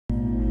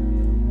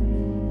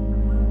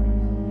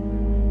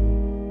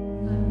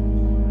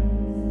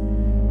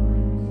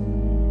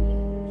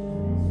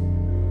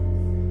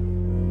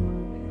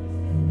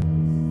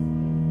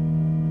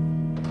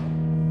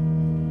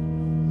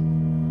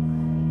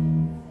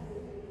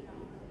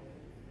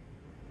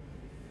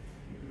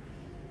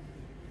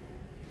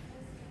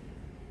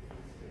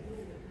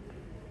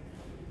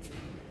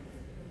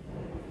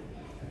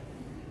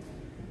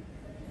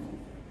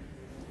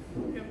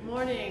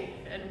morning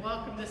and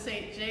welcome to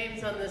St.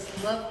 James on this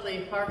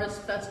lovely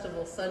Harvest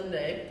Festival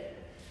Sunday,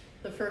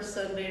 the first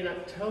Sunday in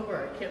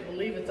October. I can't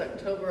believe it's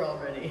October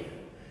already.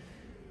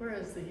 Where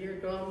has the year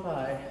gone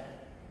by?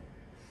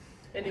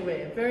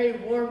 Anyway, a very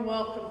warm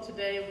welcome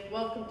today.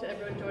 Welcome to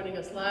everyone joining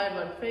us live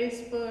on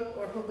Facebook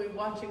or who'll be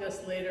watching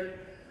us later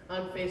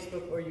on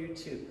Facebook or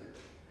YouTube.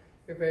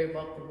 You're very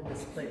welcome in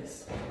this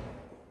place.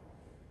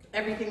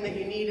 Everything that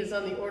you need is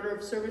on the order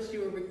of service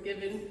you were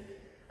given,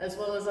 as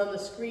well as on the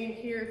screen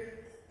here.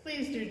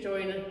 Please do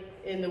join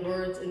in the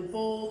words in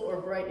bold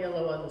or bright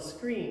yellow on the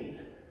screen.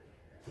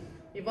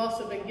 You've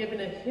also been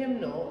given a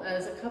hymnal,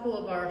 as a couple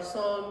of our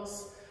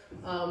songs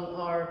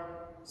are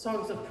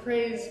songs of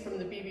praise from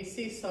the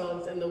BBC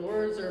songs, and the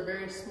words are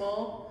very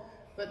small,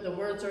 but the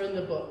words are in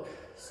the book.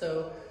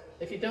 So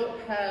if you don't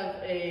have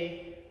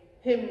a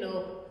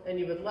hymnal and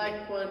you would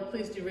like one,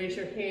 please do raise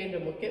your hand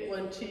and we'll get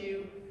one to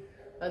you.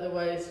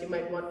 Otherwise, you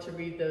might want to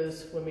read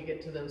those when we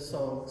get to those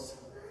songs.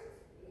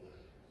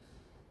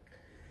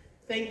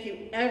 Thank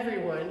you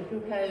everyone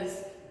who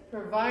has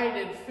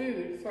provided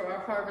food for our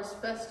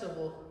Harvest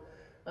Festival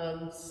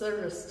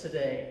service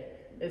today.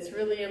 It's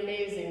really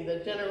amazing, the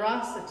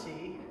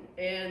generosity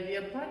and the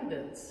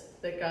abundance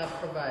that God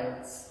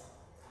provides.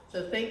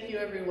 So thank you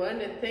everyone,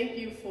 and thank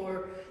you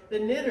for the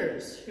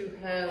knitters who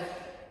have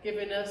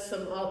given us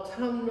some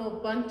autumnal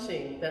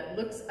bunting that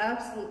looks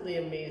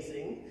absolutely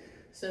amazing.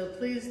 So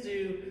please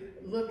do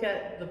look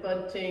at the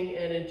bunting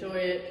and enjoy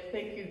it.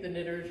 Thank you, the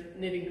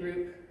knitting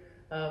group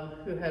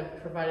who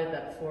have provided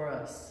that for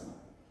us.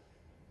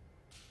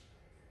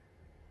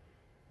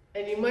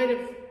 And you might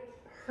have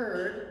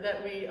heard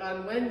that we,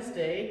 on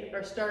Wednesday,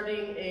 are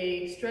starting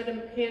a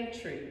Streatham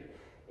pantry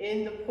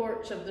in the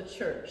porch of the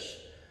church.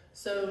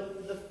 So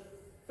the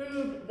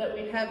food that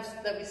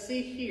we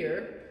see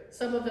here,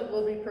 some of it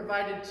will be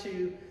provided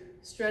to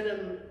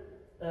Streatham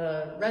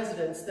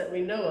residents that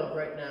we know of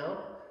right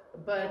now,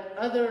 but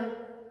other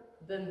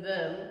than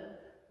them,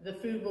 the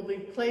food will be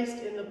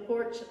placed in the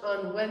porch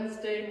on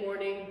Wednesday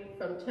morning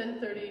from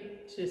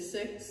 10:30 to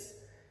 6,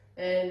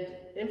 and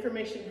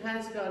information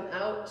has gone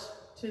out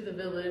to the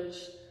village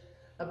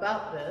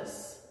about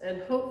this,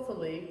 and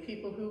hopefully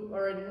people who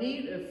are in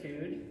need of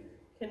food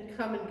can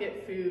come and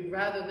get food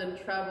rather than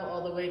travel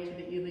all the way to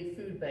the Ely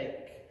Food Bank.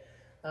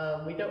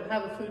 We don't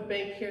have a food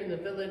bank here in the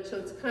village, so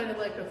it's kind of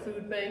like a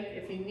food bank.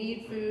 If you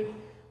need food,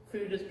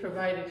 food is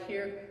provided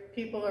here.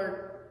 People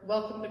are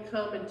welcome to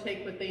come and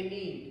take what they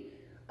need.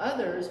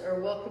 Others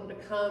are welcome to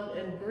come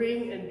and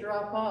bring and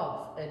drop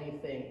off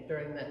anything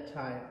during that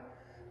time.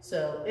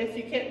 So if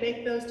you can't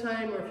make those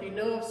times, or if you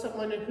know of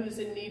someone who's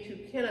in need who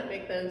cannot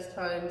make those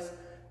times,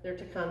 they're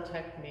to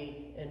contact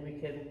me and we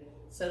can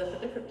set up a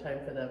different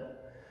time for them.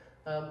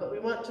 But we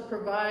want to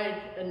provide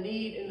a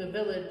need in the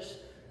village,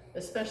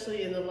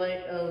 especially in the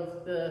light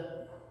of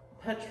the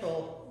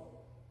petrol,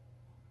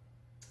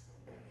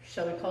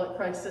 shall we call it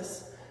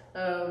crisis,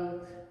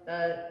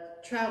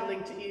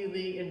 traveling to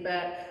Ely and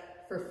back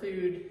for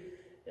food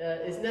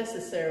is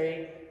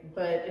necessary,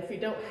 but if we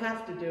don't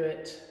have to do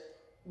it,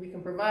 we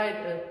can provide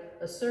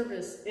a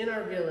service in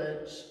our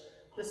village.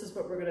 This is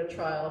what we're going to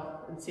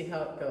trial and see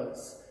how it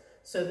goes.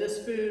 So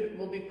this food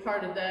will be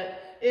part of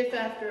that. If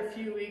after a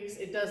few weeks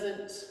it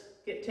doesn't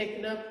get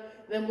taken up,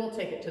 then we'll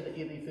take it to the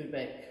Ely Food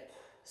Bank.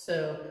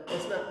 So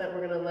it's not that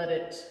we're going to let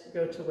it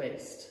go to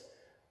waste,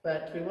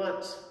 but we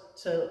want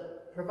to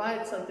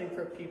provide something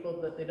for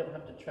people that they don't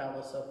have to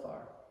travel so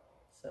far.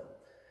 So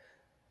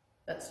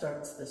that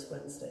starts this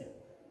Wednesday.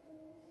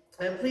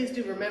 And please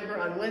do remember,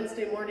 on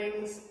Wednesday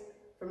mornings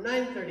from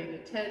 9:30 to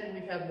 10, we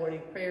have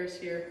morning prayers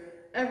here.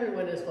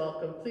 Everyone is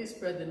welcome. Please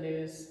spread the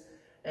news.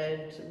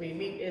 And we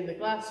meet in the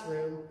glass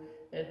room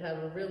and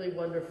have a really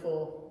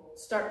wonderful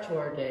start to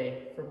our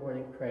day for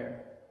morning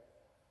prayer.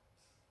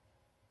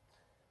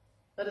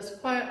 Let us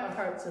quiet our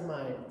hearts and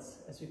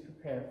minds as we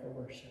prepare for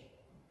worship.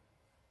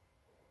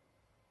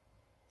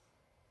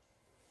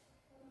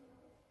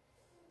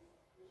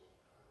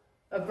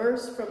 A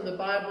verse from the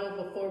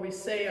Bible before we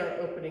say our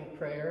opening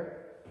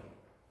prayer,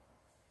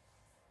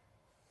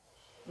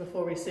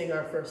 before we sing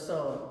our first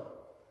song.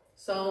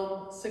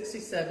 Psalm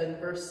 67,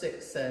 verse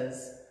 6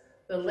 says,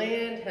 "The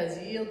land has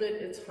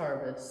yielded its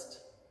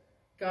harvest.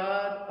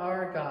 God,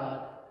 our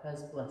God,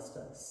 has blessed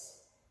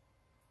us."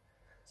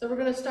 So we're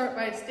going to start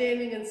by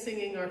standing and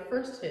singing our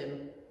first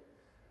hymn,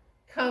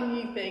 "Come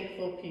Ye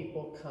Thankful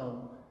People,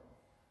 Come,"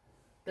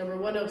 number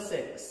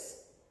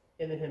 106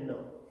 in the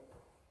hymnal.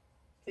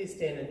 Please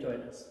stand and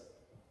join us.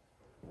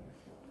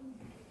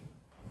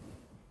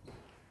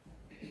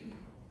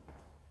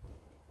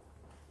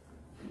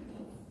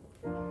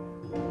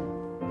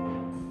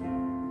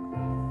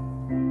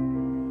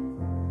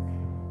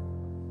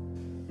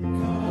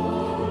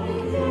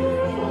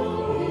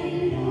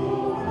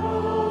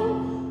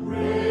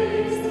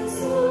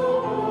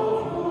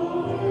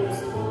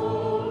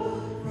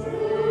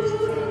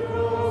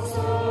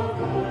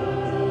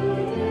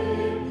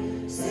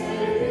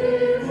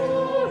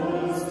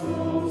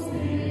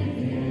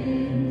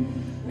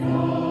 No.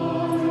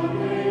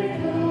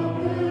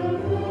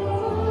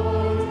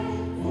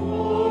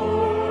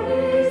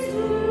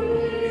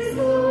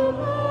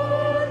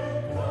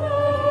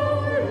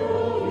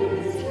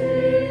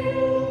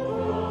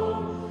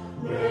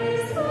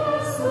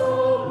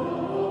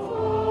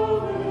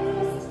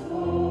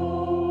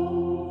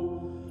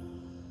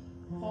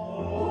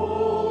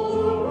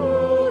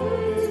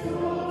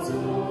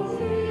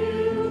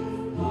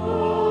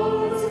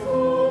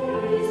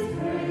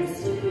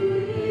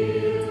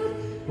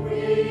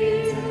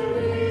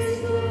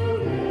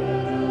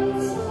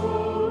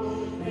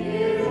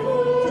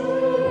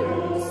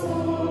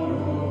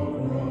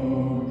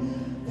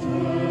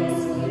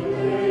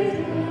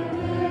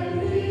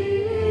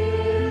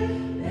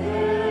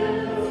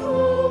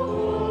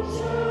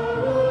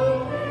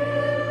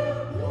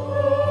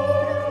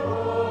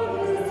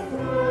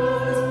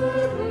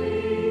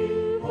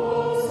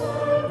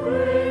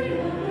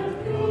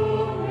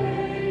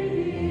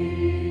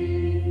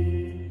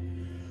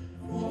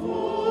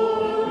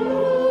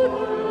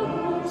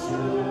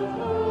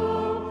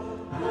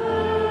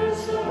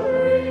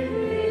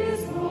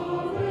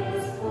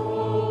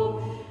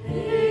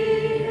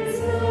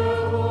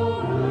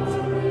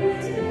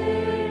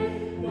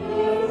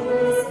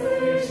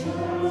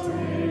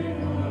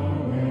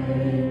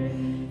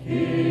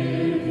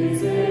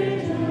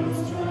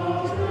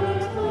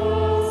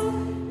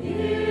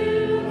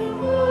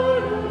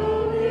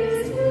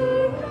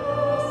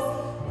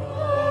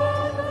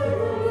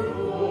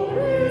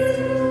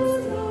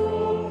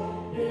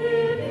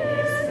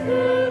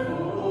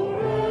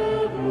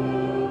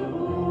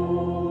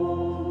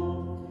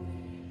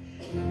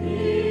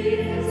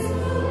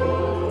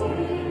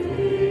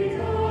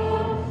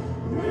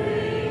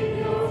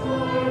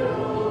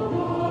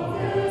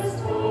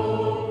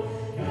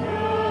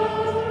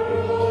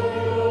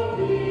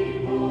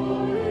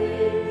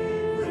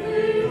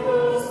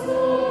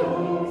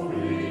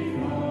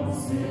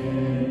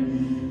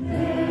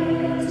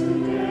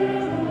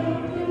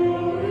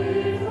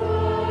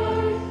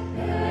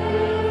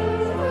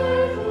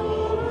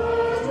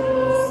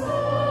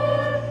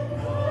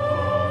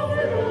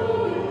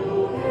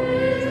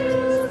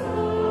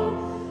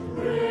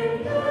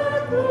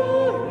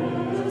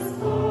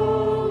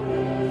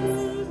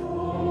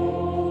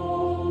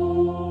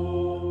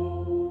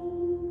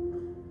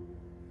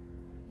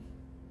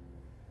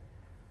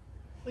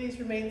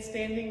 remain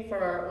standing for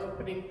our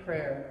opening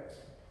prayer.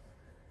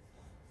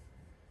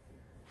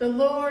 The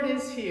Lord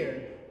is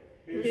here.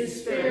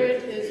 His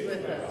Spirit is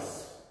with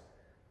us.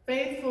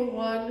 Faithful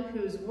one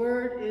whose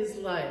word is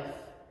life,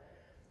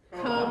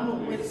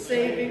 come with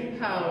saving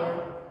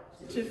power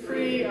to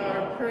free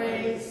our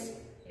praise,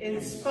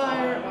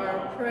 inspire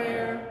our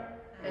prayer,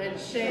 and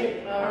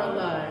shape our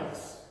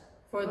lives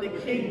for the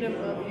kingdom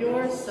of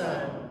your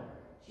Son,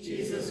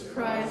 Jesus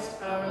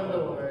Christ our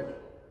Lord.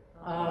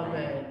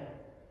 Amen.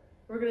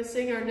 We're going to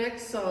sing our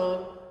next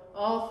song,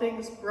 All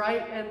Things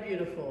Bright and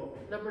Beautiful,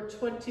 number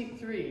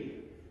 23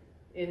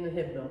 in the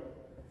hymnal.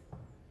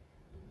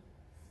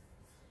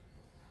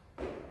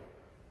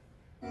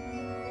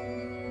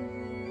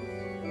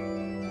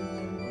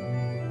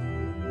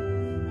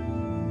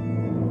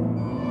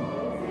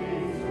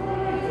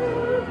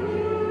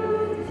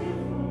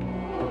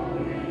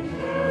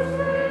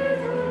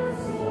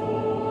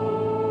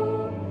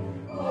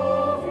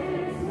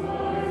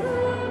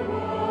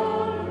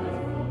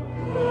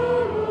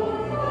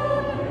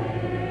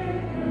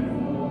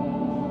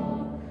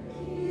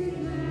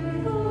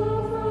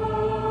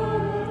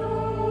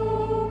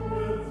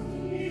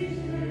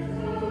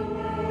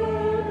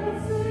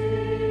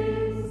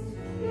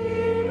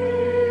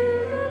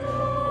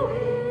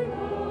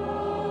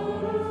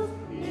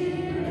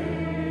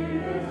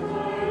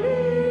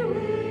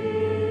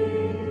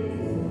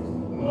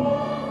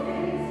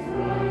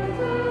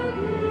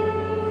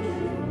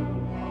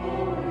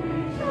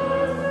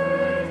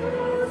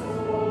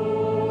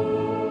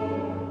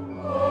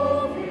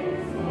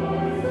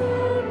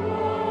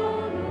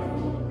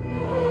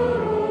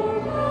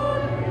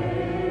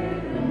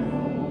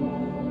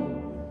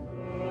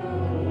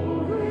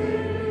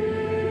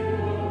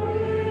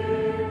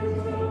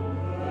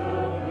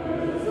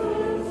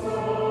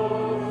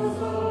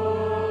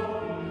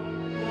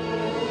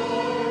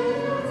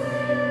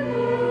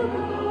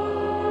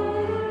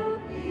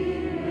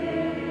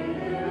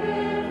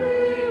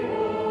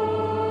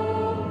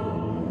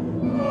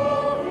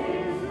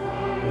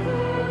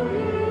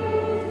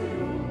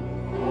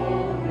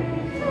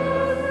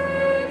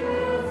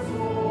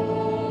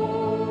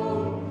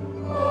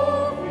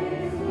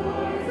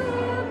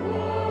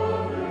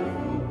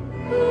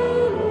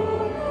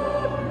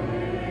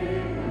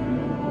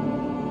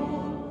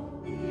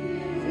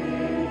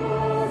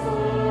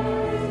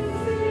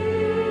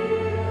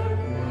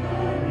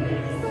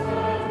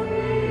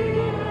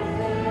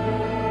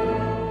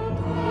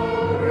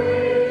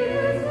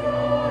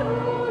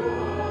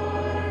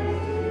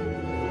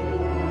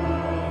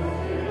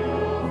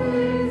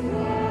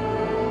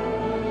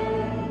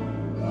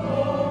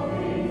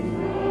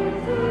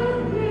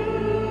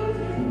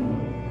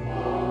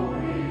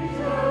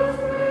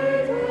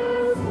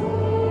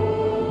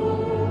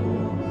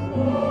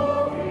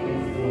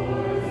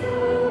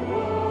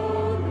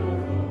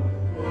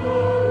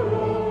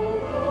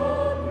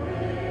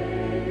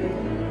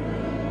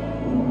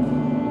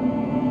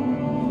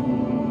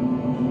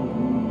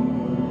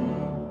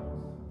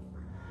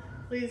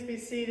 Please be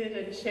seated,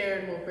 and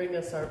Sharon will bring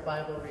us our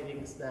Bible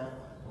readings now.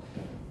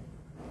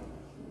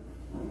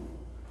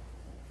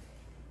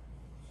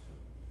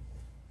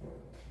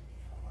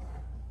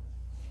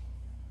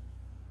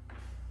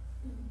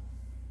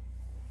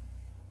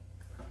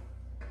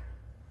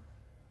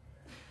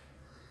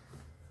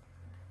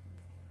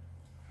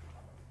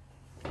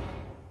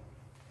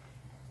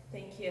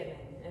 Thank you, Ellen.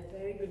 A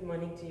very good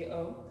morning to you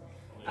all.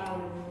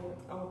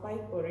 Our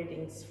Bible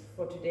readings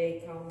for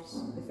today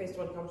the first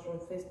one comes from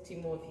 1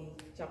 Timothy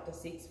chapter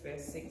 6,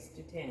 verse 6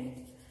 to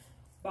 10.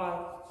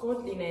 But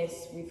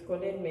godliness with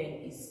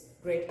contentment is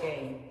great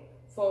gain,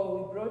 for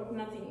we brought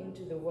nothing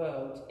into the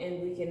world,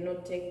 and we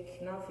cannot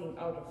take nothing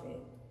out of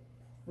it.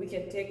 We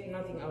can take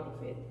nothing out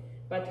of it.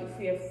 But if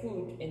we have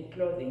food and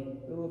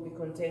clothing, we will be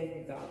content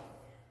with that.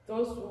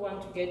 Those who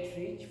want to get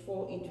rich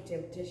fall into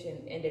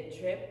temptation and a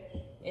trap,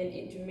 and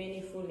into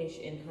many foolish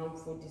and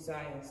harmful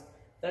desires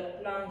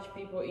that plunge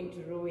people into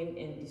ruin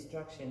and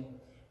destruction.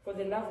 For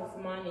the love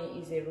of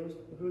money is a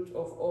root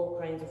of all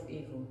kinds of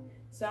evil.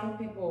 Some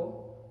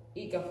people,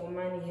 eager for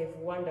money, have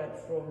wandered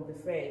from the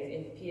faith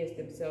and pierced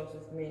themselves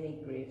with many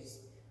griefs.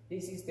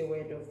 This is the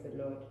word of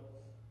the Lord.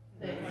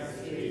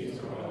 Thanks be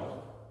to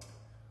God.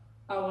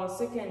 Our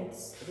second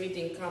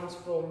reading comes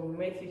from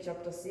Matthew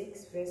chapter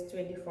 6, verse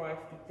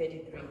 25 to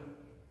 33.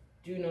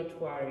 Do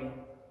not worry.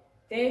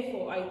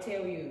 Therefore I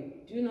tell you,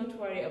 do not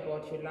worry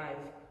about your life,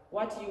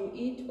 what you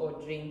eat or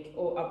drink,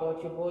 or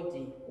about your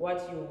body,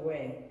 what you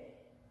wear.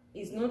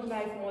 Is not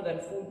life more than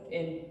food,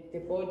 and the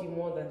body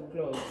more than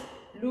clothes?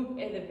 Look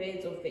at the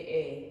birds of the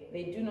air.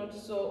 They do not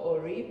sow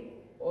or reap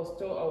or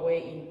store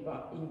away in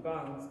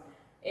barns,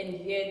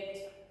 and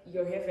yet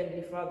your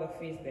heavenly Father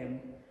feeds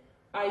them.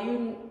 Are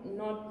you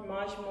not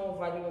much more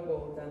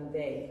valuable than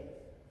they?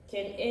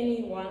 Can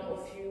any one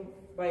of you,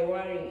 by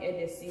worrying, add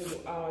a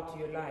single hour to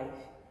your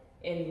life?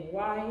 And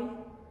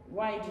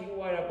why do you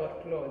worry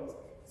about clothes?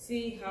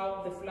 See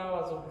how the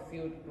flowers of the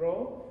field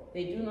grow.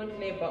 They do not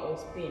labor or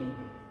spin.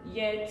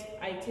 Yet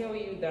I tell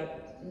you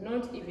that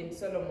not even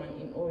Solomon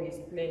in all his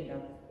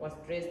splendor was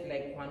dressed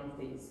like one of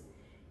these.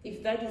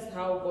 If that is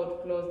how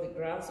God clothes the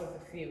grass of the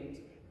field,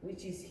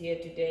 which is here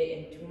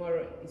today and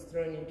tomorrow is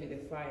thrown into the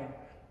fire,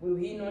 will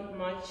he not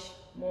much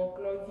more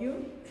clothe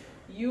you?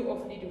 You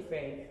of little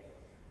faith.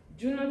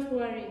 Do not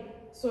worry,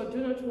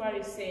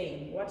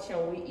 saying, what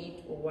shall we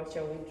eat, or what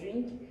shall we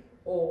drink,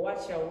 or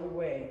what shall we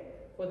wear?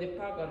 For the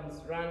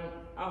pagans run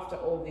after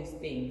all these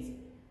things,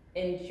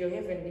 and your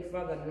heavenly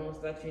Father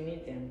knows that you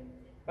need them.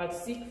 But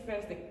seek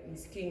first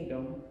his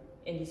kingdom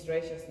and his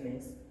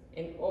righteousness,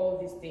 and all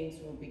these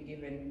things will be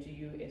given to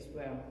you as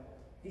well.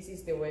 This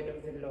is the word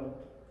of the Lord.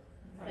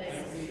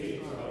 Thanks be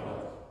to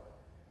God.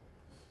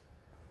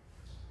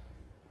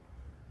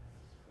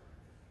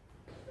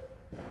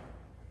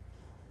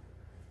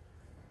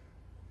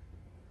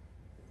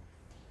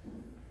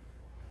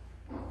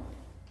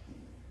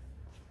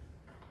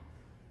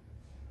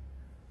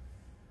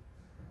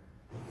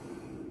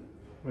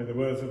 May the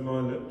words of my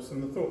lips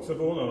and the thoughts of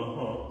all our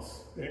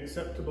hearts be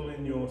acceptable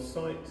in your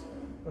sight,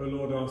 O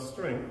Lord, our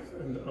strength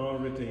and our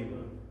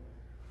Redeemer.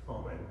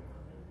 Amen.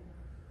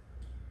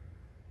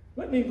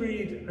 Let me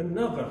read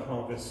another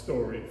harvest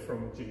story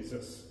from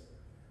Jesus.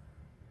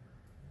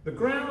 The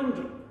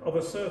ground of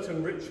a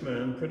certain rich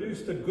man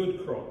produced a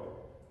good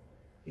crop.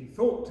 He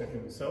thought to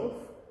himself,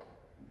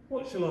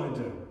 what shall I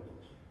do?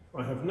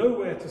 I have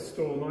nowhere to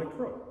store my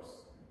crops.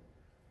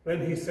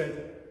 Then he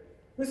said,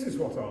 this is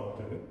what I'll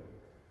do.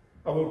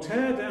 I will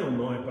tear down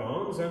my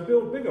barns and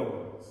build bigger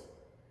ones,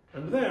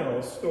 and there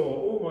I'll store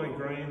all my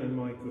grain and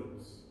my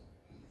goods.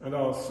 And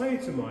I'll say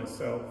to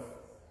myself,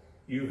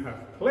 you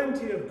have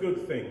plenty of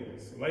good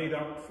things laid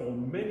up for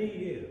many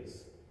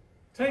years.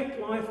 Take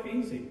life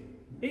easy,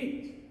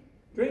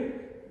 eat, drink,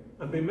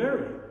 and be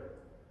merry.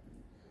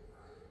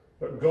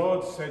 But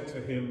God said to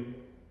him,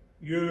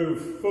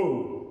 you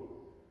fool,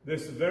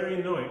 this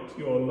very night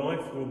your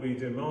life will be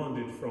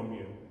demanded from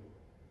you.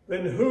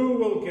 Then who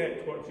will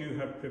get what you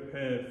have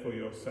prepared for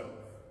yourself?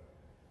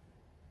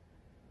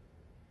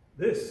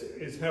 This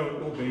is how it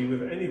will be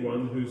with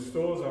anyone who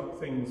stores up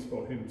things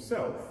for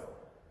himself,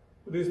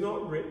 but is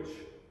not rich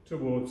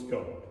towards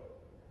God.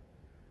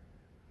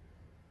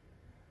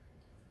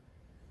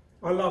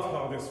 I love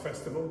Harvest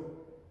Festival.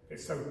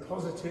 It's so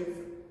positive,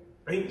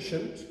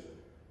 ancient,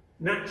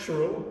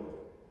 natural,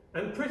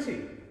 and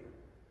pretty.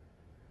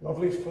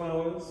 Lovely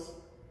flowers,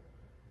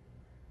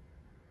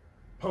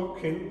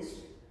 pumpkins,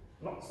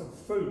 lots of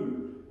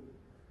food,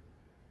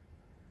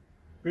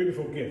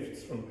 beautiful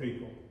gifts from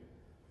people.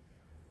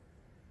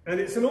 And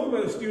it's an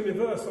almost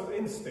universal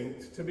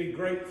instinct to be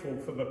grateful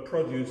for the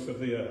produce of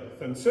the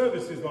earth. And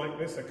services like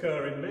this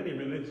occur in many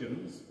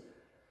religions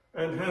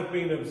and have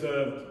been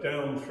observed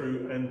down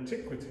through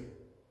antiquity,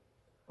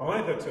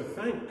 either to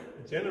thank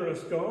a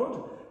generous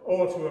God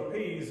or to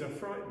appease a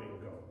frightening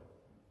God.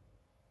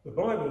 The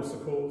Bible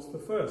supports the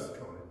first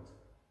kind.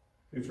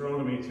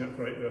 Deuteronomy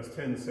chapter 8 verse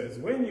 10 says,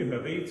 when you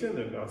have eaten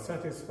and are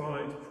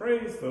satisfied,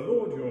 praise the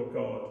Lord your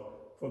God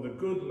for the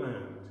good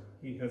land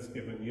he has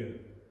given you.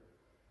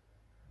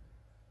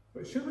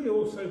 But should we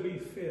also be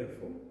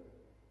fearful?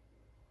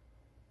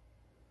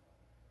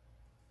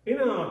 In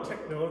our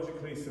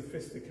technologically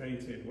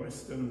sophisticated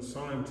Western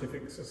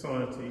scientific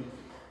society,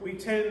 we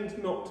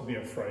tend not to be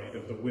afraid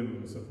of the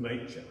whims of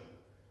nature.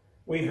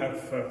 We have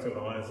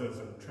fertilisers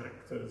and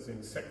tractors,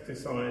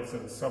 insecticides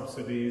and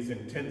subsidies,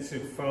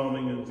 intensive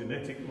farming and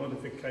genetic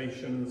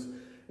modifications,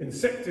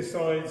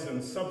 insecticides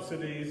and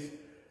subsidies,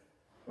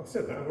 I've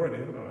said that already,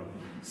 haven't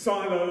I?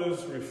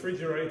 Silos,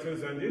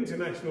 refrigerators and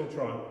international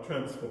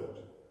transport.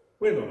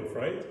 We're not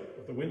afraid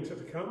of the winter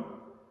to come.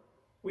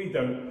 We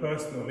don't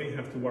personally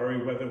have to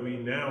worry whether we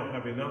now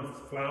have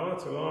enough flour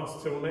to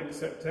last till next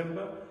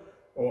September,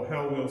 or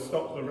how we'll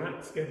stop the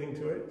rats getting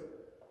to it.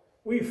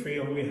 We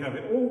feel we have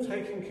it all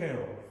taken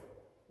care of.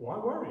 Why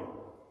worry?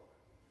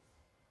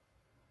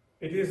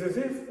 It is as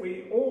if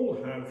we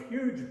all have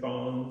huge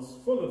barns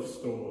full of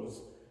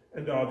stores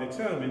and are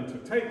determined to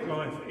take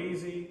life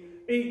easy,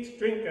 eat,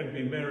 drink and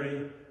be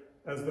merry,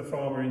 as the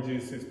farmer in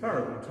Jesus'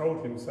 parable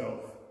told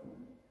himself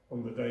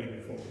on the day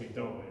before he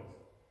died.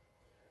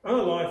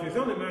 Our life is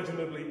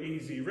unimaginably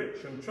easy,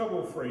 rich and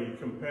trouble-free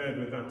compared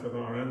with that of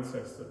our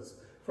ancestors.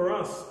 For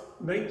us,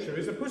 nature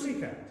is a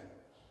pussycat.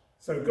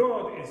 So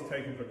God is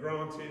taken for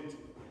granted,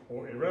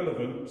 or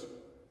irrelevant,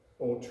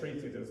 or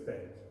treated as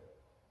dead.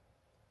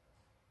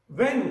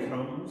 Then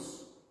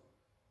comes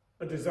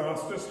a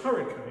disastrous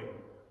hurricane.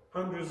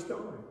 Hundreds die,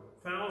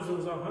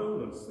 thousands are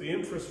homeless, the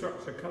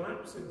infrastructure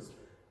collapses,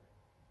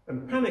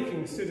 and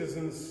panicking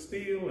citizens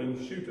steal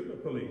and shoot at the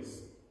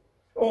police.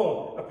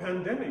 Or a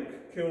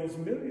pandemic kills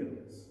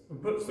millions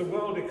and puts the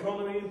world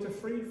economy into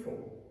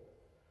freefall.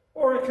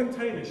 Or a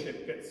container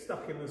ship gets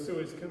stuck in the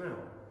Suez Canal.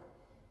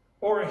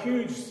 Or a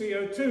huge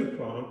CO2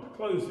 plant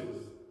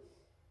closes.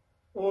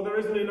 Or there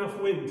isn't enough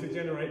wind to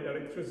generate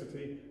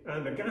electricity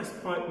and a gas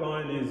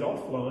pipeline is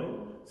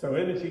offline, so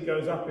energy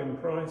goes up in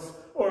price.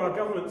 Or our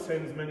government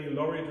sends many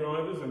lorry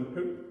drivers and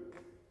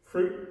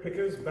fruit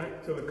pickers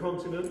back to the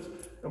continent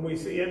and we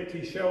see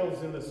empty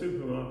shelves in the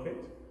supermarket.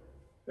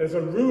 There's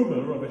a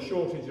rumour of a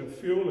shortage of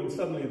fuel and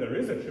suddenly there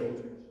is a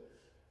shortage.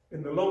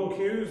 In the long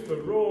queues, the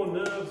raw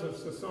nerves of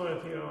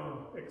society are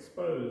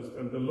exposed,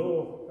 and the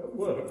law at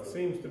work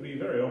seems to be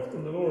very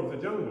often the law of the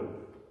jungle.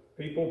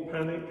 People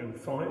panic and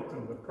fight,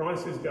 and the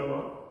prices go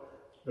up.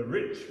 The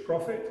rich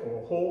profit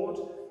or hoard,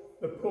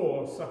 the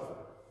poor suffer.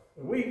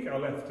 The weak are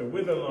left to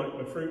wither like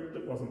the fruit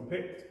that wasn't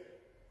picked.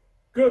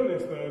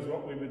 Goodness knows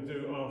what we would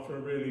do after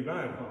a really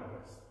bad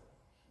harvest.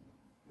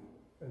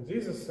 And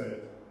Jesus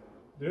said,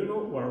 do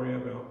not worry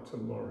about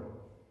tomorrow.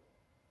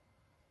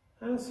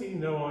 Has he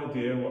no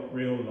idea what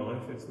real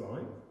life is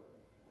like?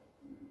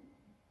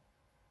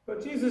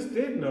 But Jesus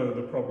did know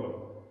the problem,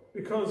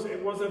 because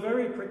it was a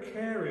very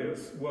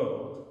precarious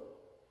world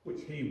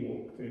which he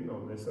walked in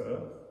on this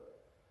earth.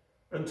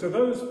 And to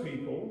those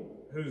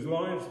people whose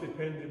lives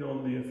depended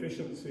on the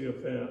efficiency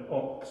of their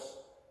ox,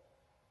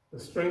 the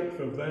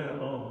strength of their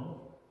arm,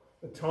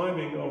 the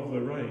timing of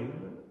the rain,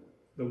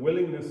 the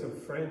willingness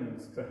of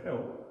friends to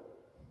help,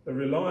 the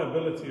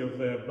reliability of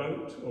their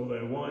boat or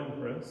their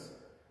winepress,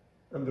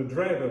 and the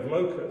dread of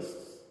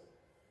locusts,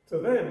 to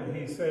them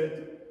he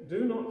said,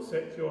 do not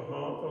set your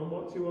heart on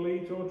what you will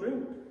eat or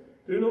drink.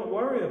 Do not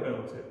worry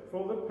about it,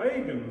 for the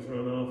pagans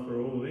run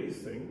after all these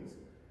things,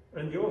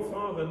 and your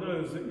Father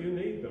knows that you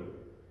need them.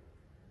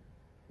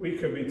 We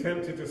could be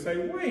tempted to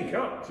say, wake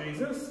up,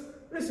 Jesus.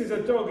 This is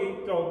a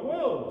dog-eat-dog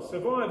world.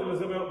 Survival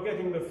is about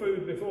getting the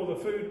food before the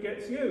food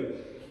gets you.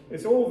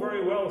 It's all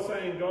very well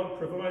saying God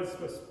provides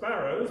for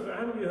sparrows, but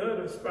haven't you heard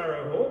of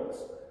sparrowhawks?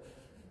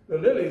 The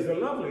lilies are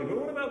lovely, but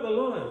what about the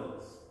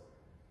lions?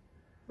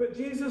 But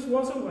Jesus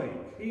was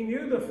awake. He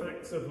knew the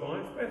facts of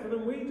life better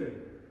than we do.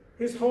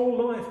 His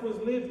whole life was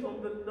lived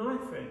on the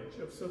knife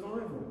edge of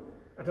survival,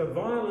 at a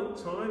violent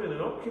time in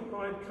an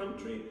occupied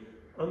country,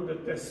 under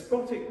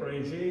despotic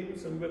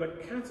regimes and with a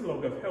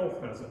catalogue of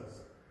health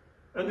hazards.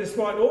 And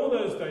despite all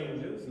those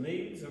dangers,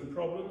 needs and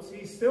problems,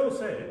 he still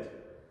said,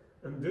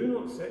 and do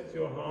not set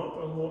your heart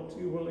on what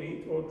you will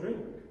eat or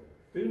drink.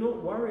 Do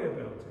not worry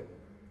about it.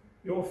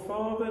 Your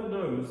Father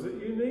knows that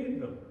you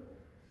need them.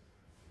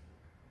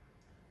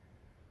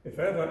 If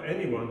ever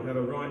anyone had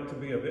a right to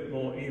be a bit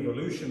more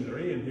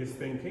evolutionary in his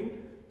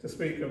thinking, to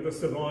speak of the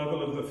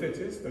survival of the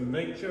fittest and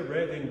nature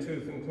red in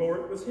tooth and claw,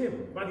 it was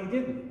him. But he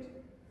didn't.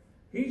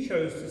 He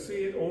chose to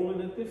see it all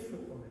in a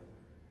different way.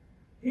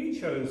 He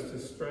chose to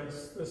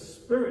stress the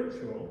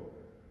spiritual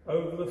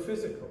over the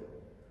physical,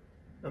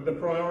 and the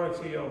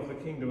priority of the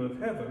kingdom of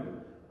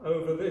heaven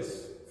over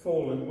this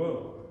fallen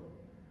world.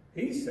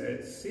 He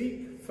said,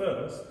 seek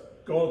first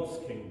God's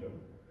kingdom,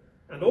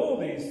 and all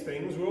these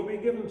things will be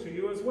given to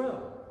you as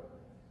well.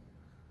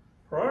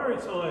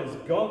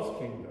 Prioritize God's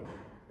kingdom.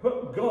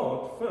 Put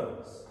God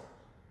first.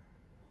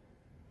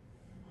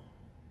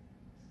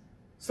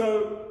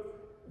 So,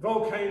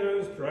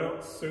 volcanoes,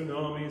 droughts,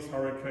 tsunamis,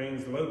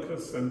 hurricanes,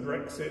 locusts and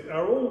Brexit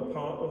are all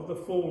part of the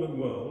fallen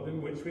world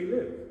in which we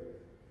live.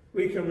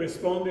 We can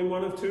respond in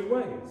one of two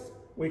ways.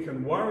 We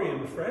can worry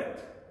and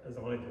fret, as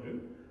I do,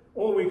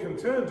 or we can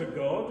turn to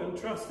God and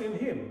trust in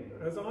him,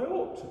 as I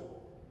ought to.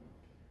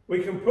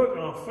 We can put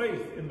our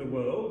faith in the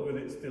world with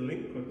its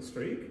delinquent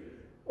streak,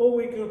 or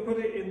we can put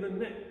it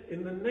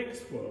in the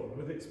next world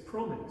with its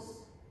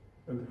promise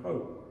and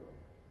hope.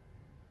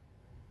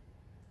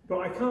 But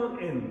I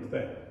can't end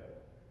there.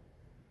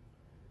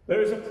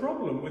 There is a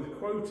problem with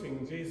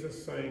quoting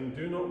Jesus saying,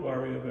 do not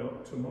worry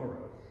about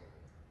tomorrow.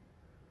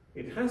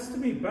 It has to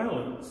be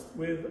balanced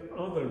with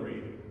other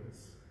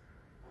readings.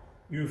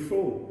 You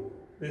fool,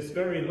 this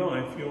very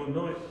night your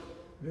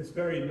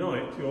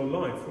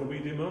life will be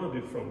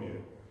demanded from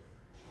you.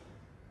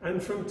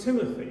 And from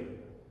Timothy,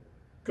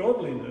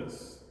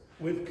 godliness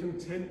with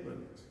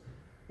contentment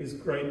is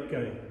great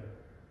gain.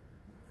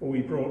 For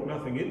we brought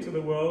nothing into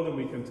the world and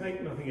we can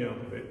take nothing out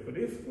of it. But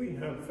if we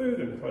have food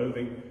and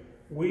clothing,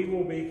 we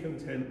will be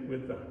content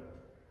with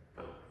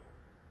that.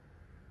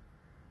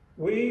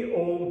 We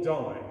all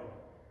die,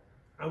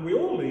 and we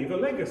all leave a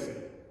legacy.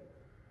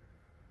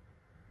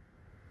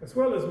 As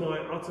well as my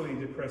utterly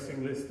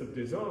depressing list of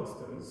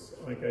disasters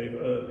I gave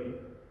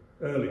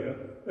earlier,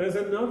 there's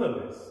another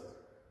list.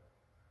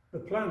 The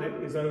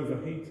planet is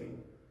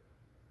overheating.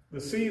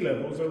 The sea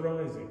levels are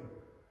rising.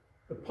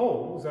 The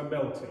poles are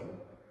melting.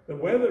 The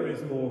weather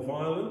is more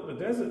violent.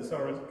 The deserts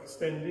are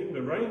extending. The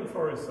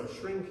rainforests are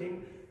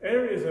shrinking.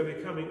 Areas are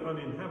becoming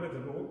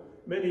uninhabitable.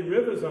 Many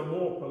rivers are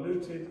more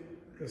polluted.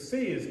 The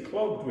sea is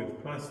clogged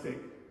with plastic.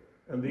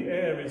 And the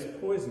air is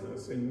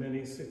poisonous in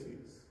many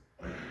cities.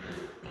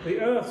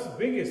 The Earth's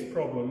biggest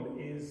problem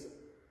is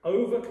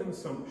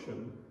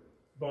overconsumption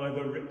by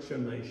the richer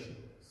nations.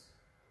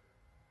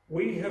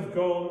 We have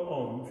gone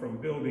on from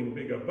building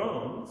bigger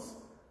barns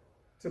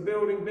to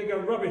building bigger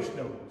rubbish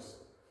dumps,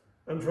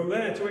 and from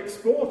there to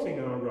exporting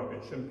our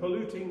rubbish and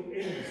polluting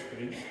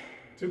industries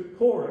to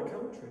poorer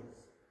countries.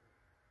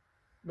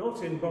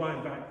 Not in my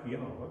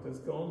backyard has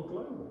gone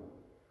global.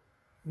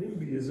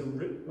 NIMBYism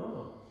writ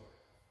large.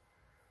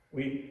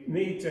 We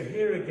need to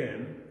hear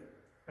again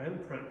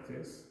and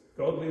practice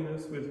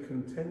godliness with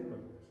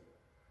contentment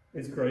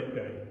is great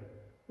gain.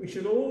 We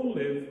should all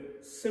live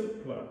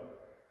simpler,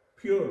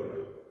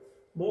 purer,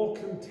 more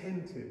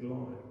contented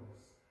lives.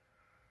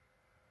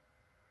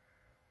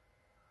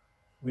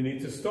 We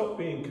need to stop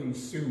being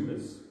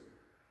consumers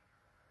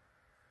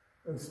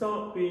and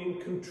start being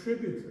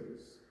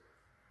contributors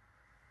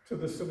to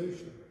the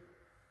solution.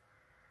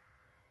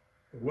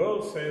 The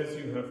world says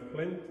you have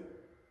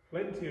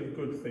plenty of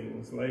good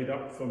things laid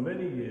up for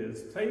many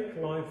years. Take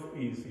life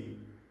easy,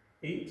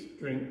 eat,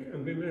 drink,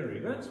 and be merry.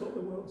 That's what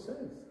the world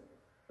says.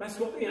 That's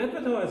what the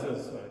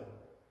advertisers say.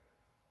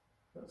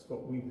 That's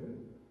what we do.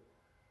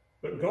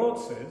 But God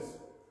says,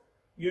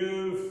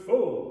 you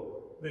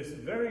fool, this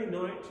very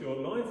night your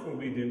life will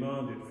be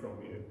demanded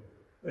from you.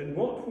 Then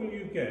what will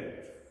you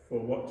get for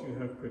what you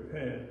have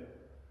prepared?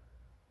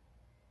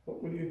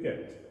 What will you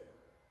get?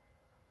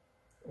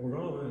 Or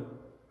rather,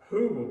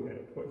 who will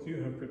get what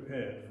you have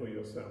prepared for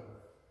yourself?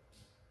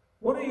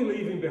 What are you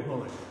leaving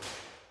behind?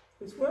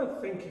 It's worth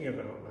thinking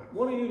about that.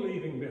 What are you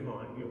leaving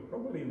behind? You'll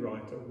probably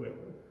write a will.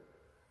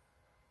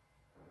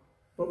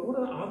 But what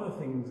other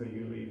things are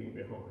you leaving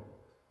behind?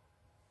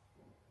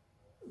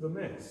 The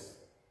mess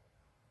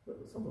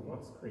that some of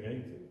us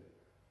created.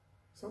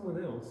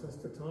 Someone else has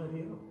to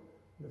tidy up.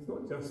 And it's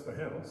not just the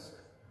house,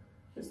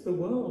 it's the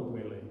world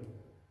we live in.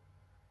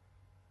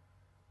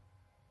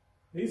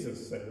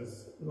 Jesus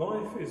says,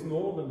 life is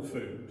more than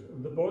food,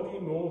 and the body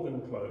more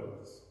than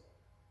clothes.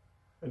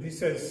 And he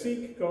says,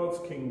 seek God's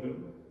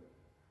kingdom.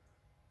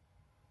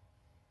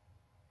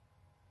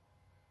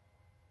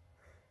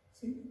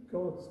 Seek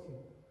God's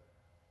kingdom.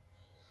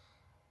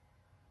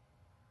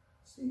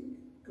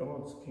 Seek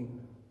God's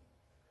kingdom.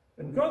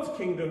 And God's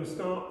kingdom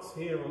starts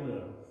here on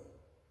earth.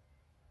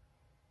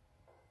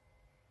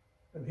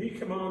 And he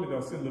commanded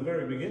us in the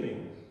very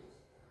beginning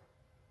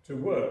to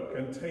work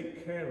and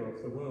take care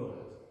of the world,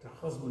 to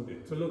husband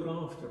it, to look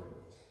after it.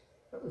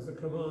 That was the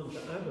command to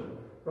Adam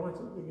right at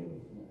the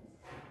beginning.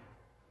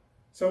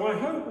 So I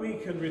hope we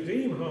can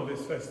redeem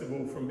Harvest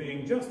Festival from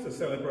being just a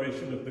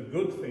celebration of the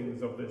good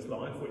things of this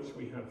life, which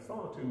we have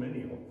far too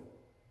many of,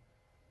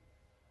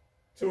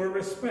 to a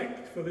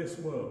respect for this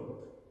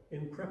world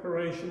in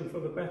preparation for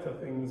the better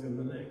things in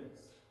the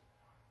next.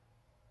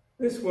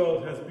 This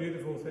world has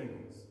beautiful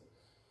things.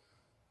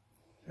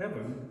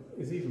 Heaven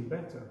is even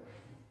better.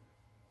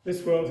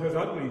 This world has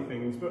ugly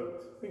things,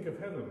 but think of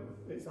heaven.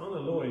 It's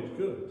unalloyed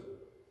good.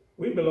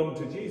 We belong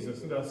to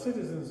Jesus and are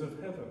citizens of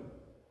heaven,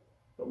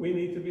 but we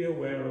need to be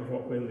aware of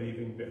what we're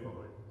leaving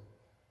behind.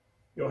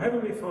 Your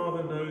Heavenly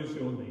Father knows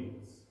your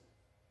needs,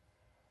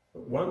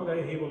 but one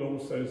day he will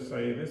also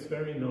say, this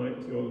very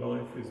night your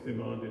life is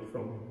demanded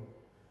from him.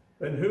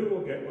 Then who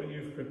will get what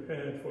you've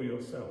prepared for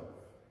yourself?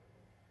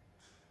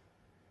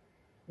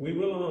 We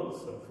will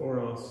answer for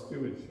our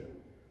stewardship.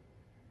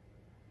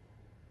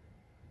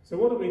 So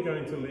what are we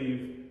going to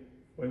leave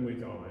when we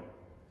die?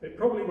 It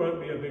probably won't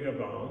be a bigger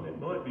barn. It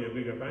might be a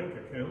bigger bank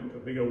account, a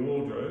bigger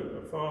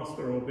wardrobe, a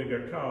faster or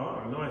bigger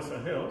car, a nicer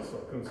house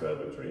or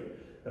conservatory,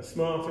 a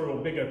smarter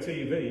or bigger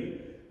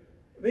TV.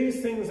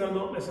 These things are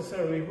not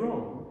necessarily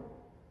wrong,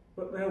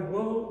 but they're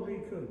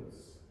worldly goods.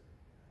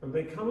 And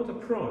they come at a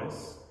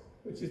price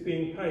which is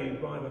being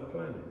paid by the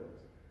planet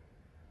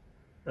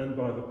and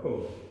by the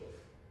poor.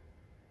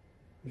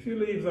 If you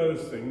leave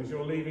those things,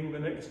 you're leaving the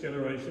next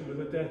generation with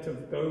a debt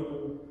of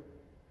global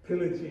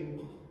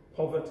pillaging,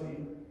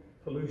 poverty,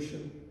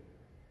 pollution,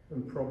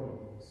 and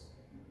problems.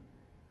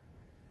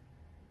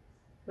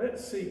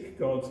 Let's seek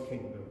God's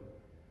kingdom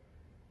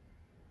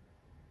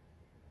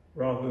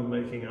rather than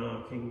making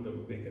our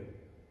kingdom bigger.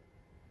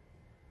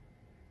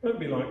 Don't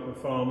be like the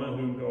farmer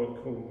whom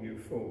God called you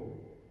fool,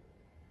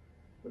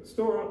 but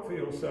store up for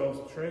yourselves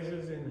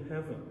treasures in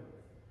heaven,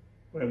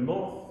 where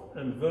moth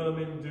and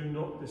vermin do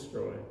not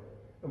destroy,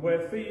 and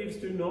where thieves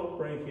do not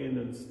break in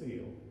and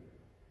steal.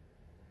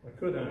 I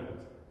could add,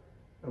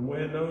 and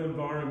where no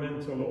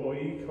environmental or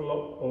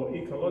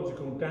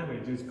ecological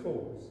damage is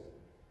caused.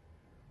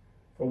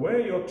 For where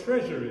your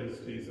treasure is,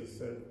 Jesus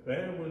said,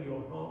 there will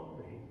your heart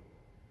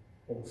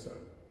be also.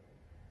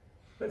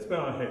 Let's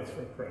bow our heads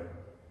for a prayer.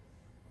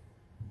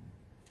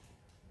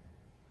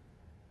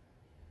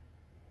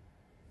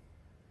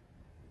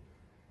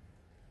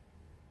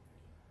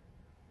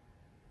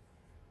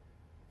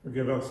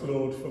 Forgive us,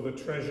 Lord, for the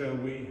treasure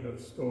we have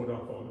stored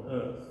up on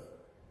earth.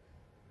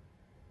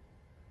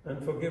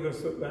 And forgive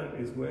us that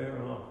is where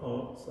our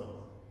hearts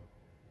are.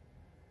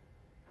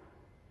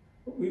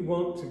 But we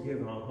want to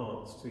give our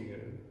hearts to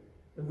you,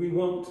 and we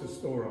want to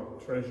store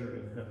up treasure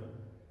in heaven.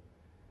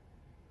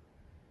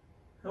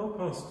 Help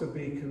us to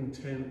be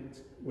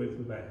content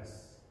with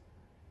less.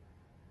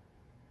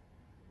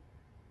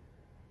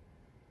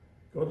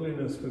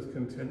 Godliness with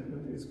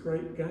contentment is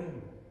great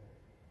gain.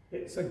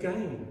 It's a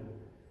gain.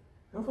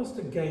 Help us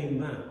to gain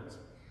that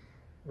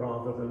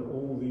rather than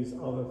all these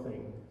other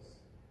things.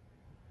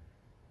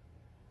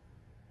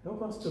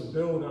 Help us to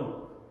build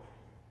up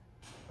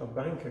a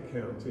bank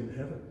account in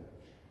heaven,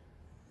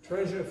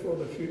 treasure for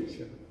the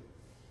future.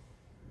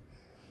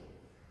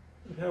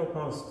 And help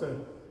us to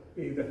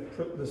be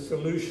the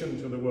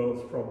solution to the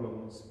world's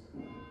problems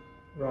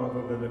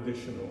rather than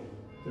additional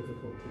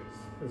difficulties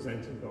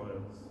presented by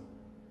us.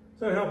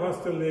 So help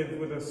us to live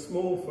with a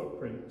small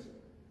footprint,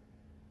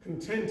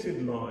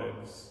 contented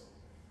lives,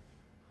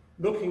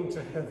 looking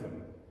to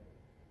heaven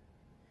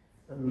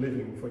and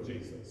living for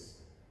Jesus,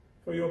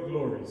 for your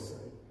glory's sake.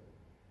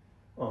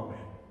 Amen.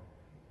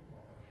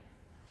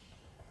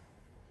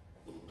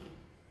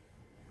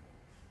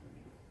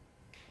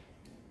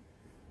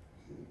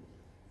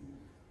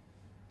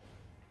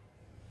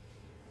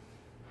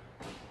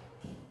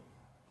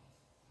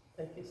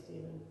 Thank you,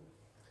 Stephen.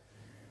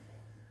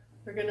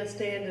 We're going to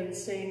stand and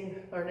sing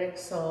our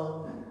next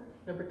song,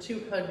 number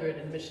 200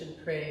 in Mission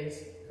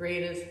Praise,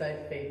 Great is Thy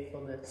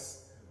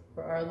Faithfulness.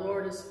 For our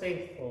Lord is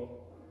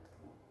faithful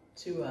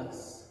to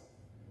us,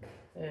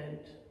 and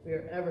we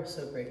are ever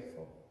so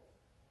grateful.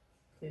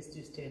 Please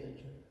do stand and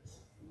join us.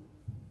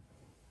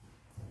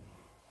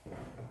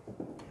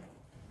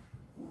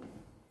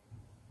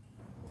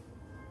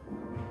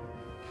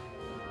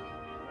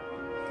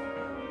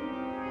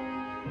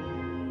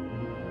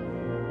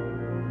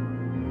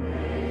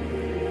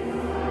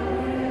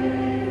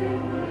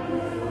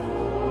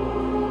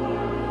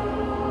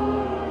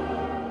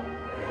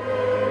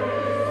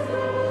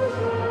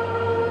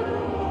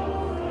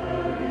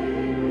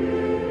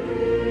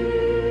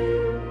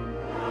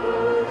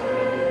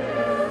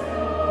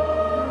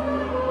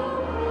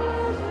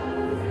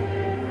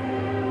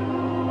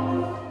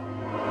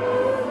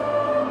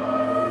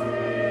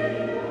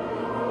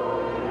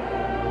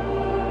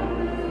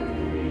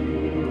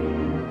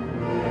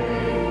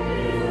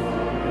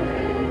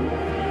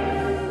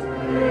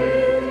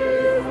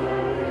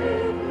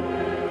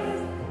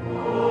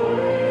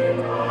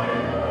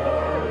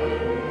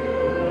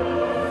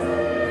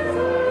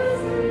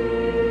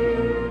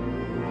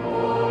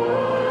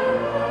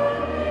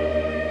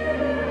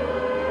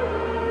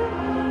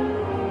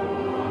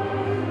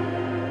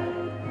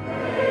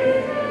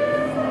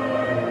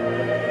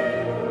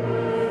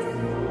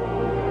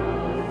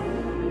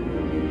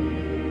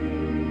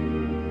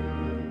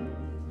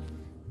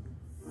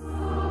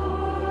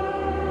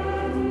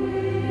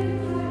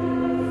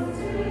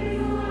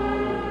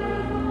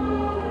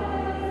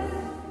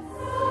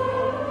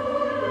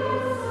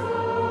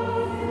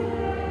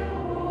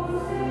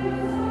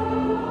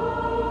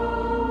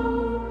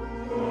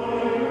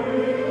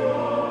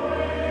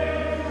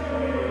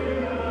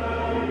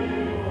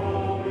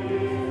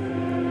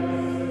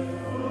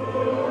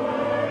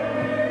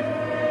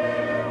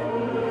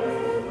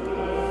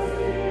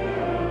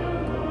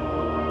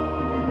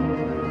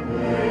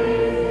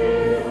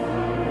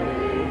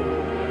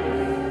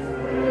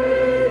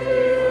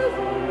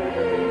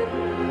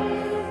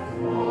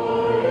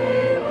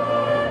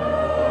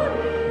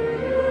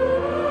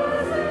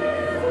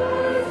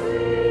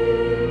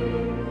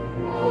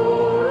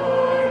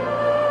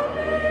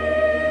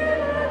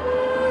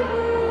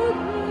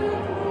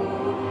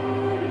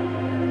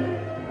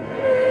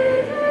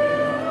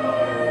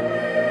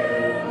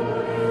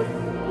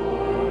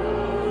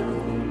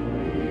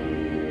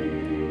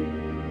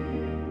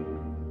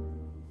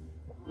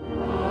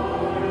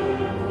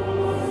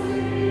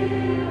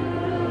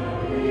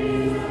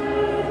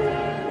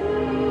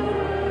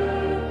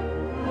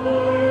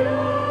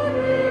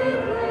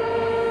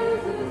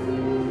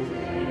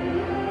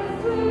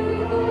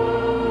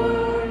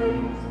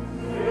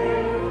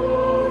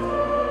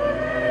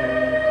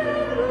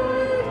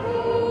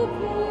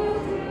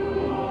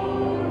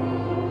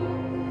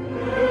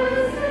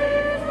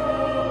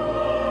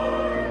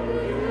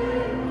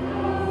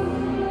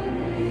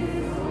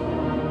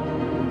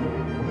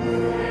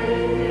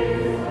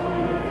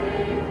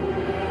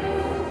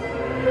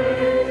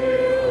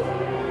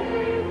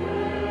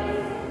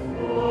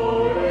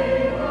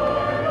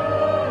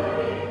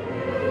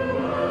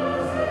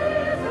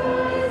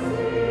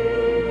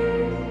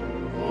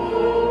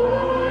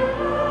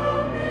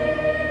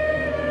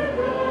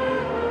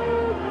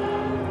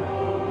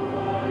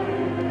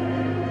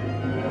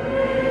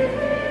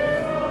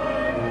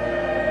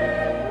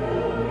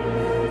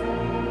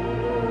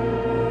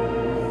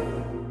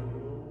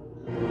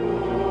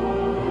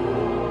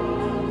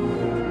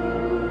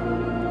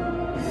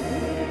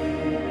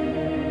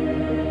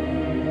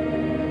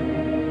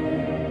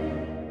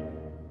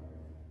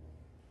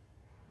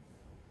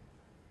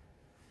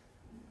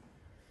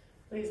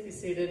 Please be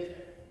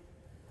seated.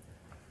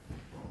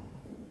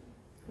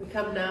 We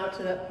come now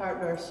to that part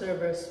in our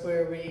service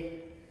where we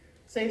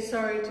say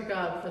sorry to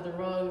God for the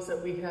wrongs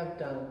that we have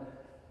done.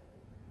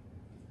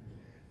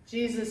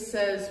 Jesus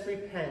says,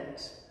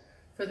 repent,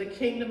 for the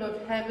kingdom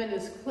of heaven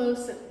is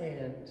close at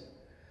hand.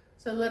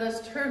 So let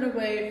us turn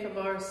away from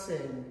our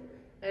sin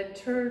and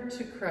turn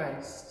to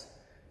Christ,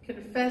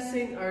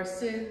 confessing our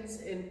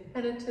sins in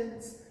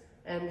penitence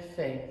and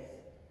faith.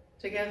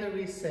 Together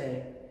we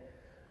say,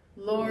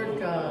 Lord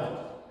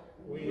God,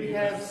 we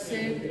have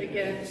sinned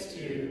against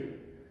you.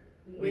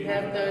 We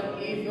have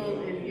done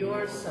evil in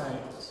your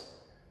sight.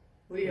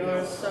 We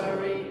are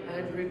sorry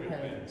and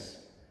repent.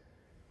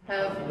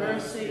 Have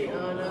mercy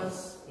on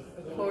us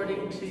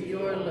according to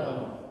your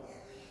love.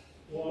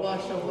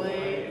 Wash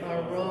away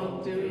our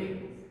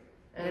wrongdoing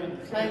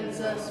and cleanse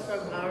us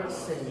from our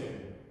sin.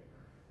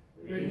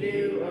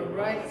 Renew a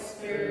right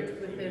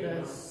spirit within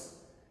us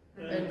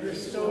and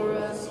restore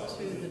us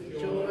to the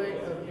joy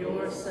of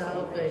your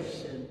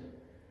salvation.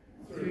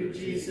 through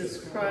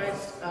Jesus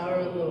Christ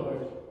our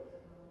Lord.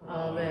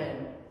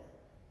 Amen.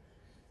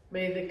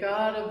 May the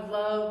God of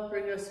love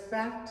bring us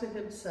back to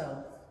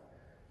himself,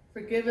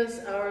 forgive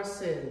us our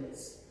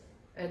sins,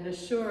 and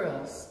assure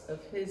us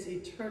of his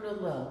eternal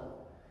love.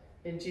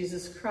 In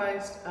Jesus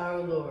Christ our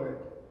Lord.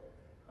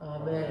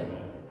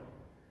 Amen.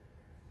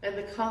 And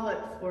the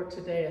collect for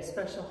today, a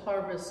special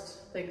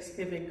harvest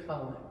Thanksgiving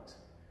collect.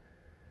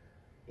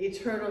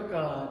 Eternal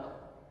God,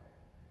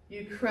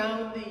 you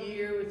crown the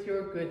year with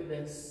your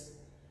goodness,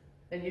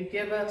 and you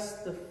give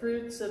us the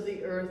fruits of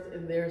the earth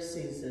in their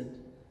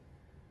season.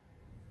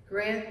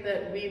 Grant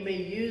that we may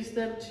use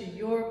them to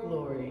your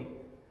glory,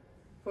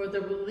 for the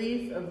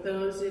relief of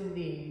those in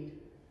need,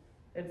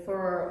 and for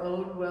our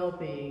own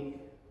well-being.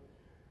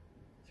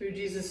 Through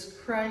Jesus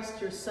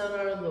Christ, your Son,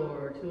 our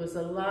Lord, who is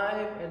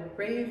alive and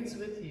reigns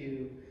with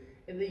you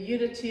in the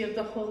unity of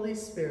the Holy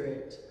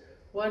Spirit,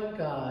 one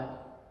God,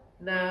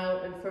 now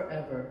and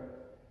forever.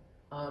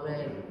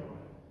 Amen.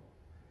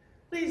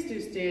 Please do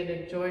stand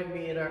and join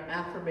me in our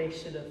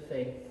affirmation of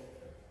faith.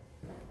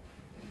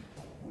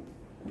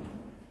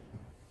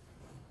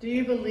 Do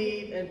you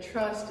believe and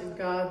trust in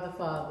God the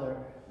Father?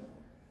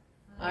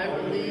 I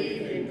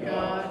believe in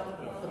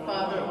God, the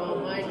Father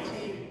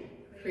Almighty,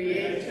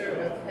 creator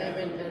of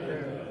heaven and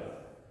earth.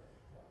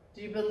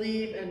 Do you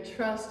believe and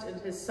trust in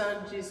his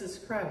Son, Jesus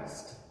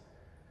Christ?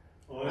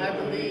 I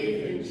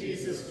believe in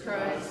Jesus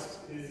Christ,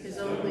 his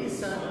only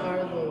Son,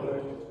 our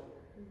Lord,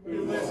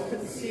 who was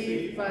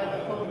conceived by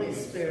the Holy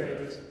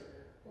Spirit,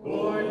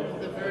 born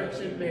of the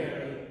Virgin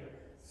Mary,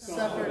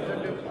 suffered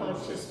under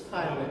Pontius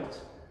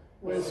Pilate,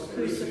 was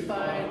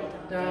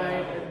crucified,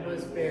 died, and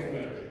was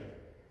buried.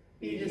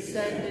 He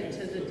descended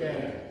to the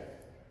dead.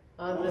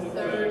 On the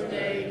third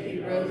day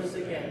he rose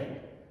again.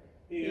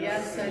 He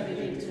ascended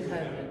into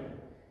heaven.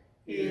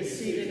 He is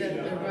seated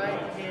at the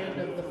right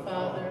hand of the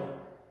Father,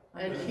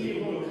 and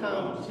he will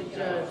come to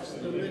judge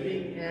the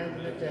living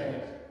and the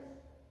dead.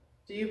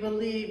 Do you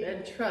believe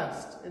and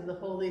trust in the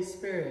Holy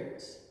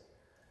Spirit?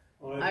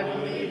 I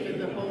believe in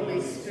the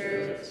Holy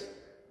Spirit,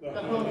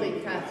 the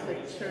Holy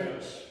Catholic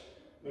Church,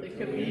 the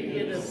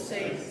communion of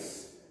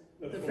saints,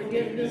 the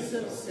forgiveness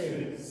of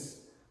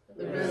sins,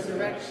 the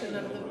resurrection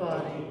of the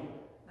body,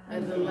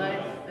 and the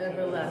life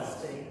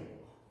everlasting.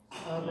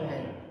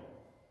 Amen.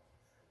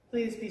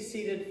 Please be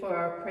seated for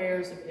our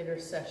prayers of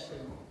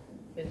intercession,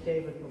 and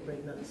David will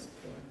bring those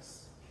for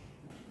us.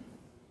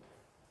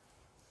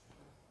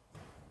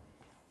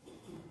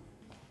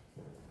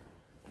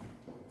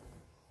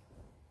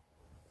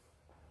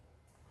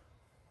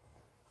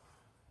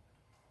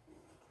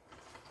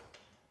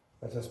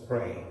 Let us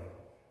pray.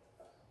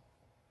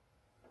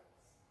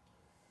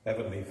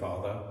 Heavenly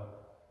Father,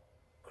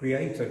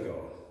 Creator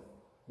God,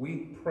 we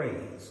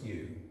praise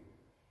you.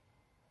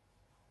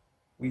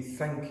 We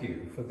thank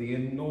you for the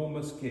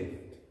enormous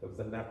gift of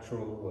the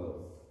natural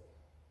world.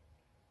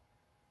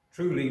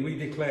 Truly, we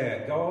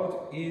declare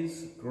God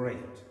is great.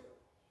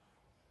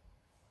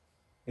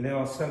 In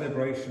our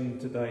celebration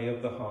today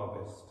of the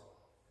harvest,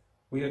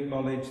 we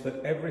acknowledge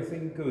that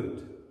everything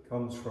good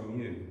comes from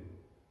you,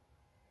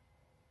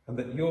 and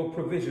that your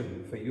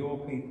provision for your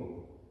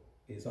people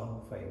is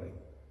unfailing.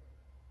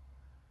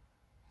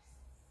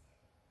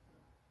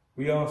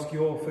 We ask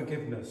your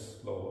forgiveness,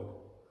 Lord,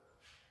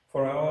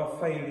 for our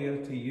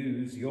failure to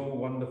use your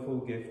wonderful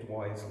gift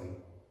wisely,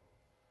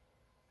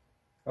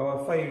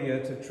 our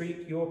failure to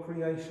treat your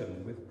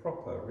creation with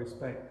proper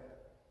respect.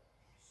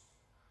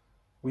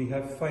 We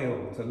have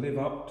failed to live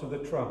up to the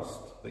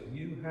trust that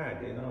you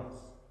had in us,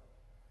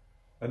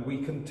 and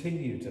we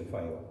continue to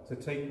fail to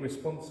take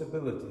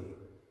responsibility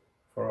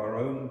for our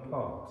own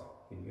part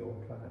in your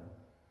plan.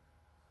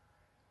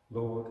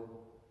 Lord,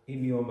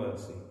 in your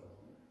mercy,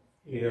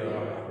 hear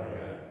our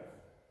prayer.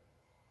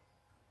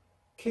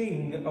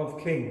 King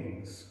of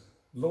kings,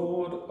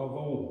 Lord of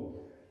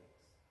all,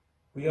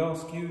 we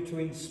ask you to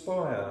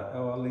inspire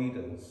our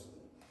leaders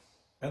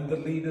and the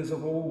leaders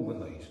of all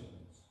the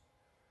nations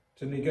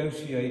to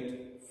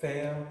negotiate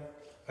fair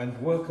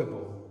and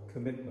workable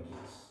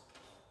commitments,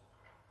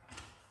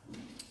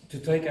 to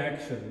take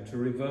action to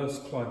reverse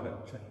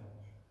climate change.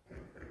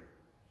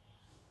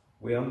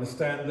 We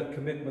understand that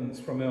commitments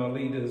from our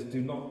leaders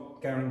do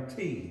not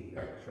guarantee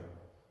action.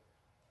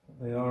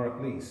 They are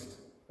at least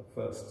a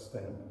first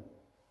step.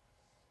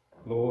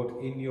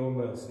 Lord, in your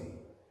mercy,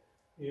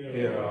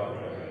 hear our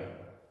prayer.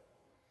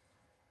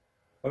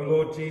 O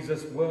Lord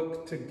Jesus,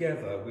 work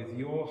together with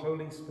your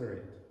Holy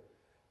Spirit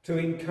to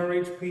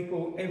encourage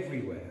people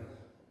everywhere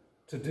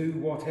to do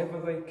whatever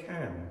they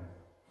can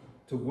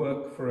to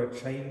work for a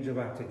change of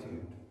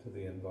attitude to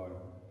the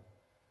environment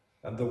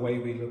and the way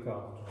we look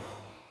after it.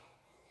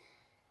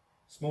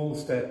 Small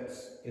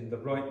steps in the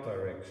right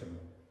direction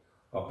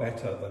are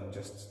better than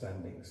just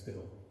standing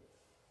still.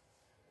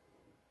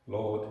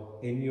 Lord,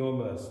 in your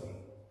mercy,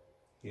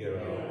 hear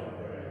our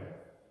prayer.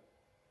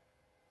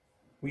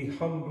 We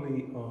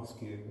humbly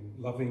ask you,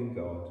 loving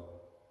God,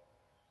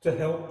 to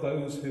help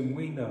those whom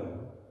we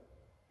know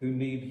who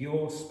need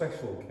your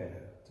special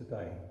care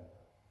today.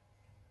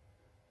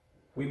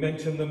 We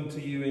mention them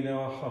to you in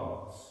our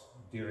hearts,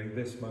 during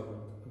this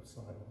moment of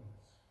silence.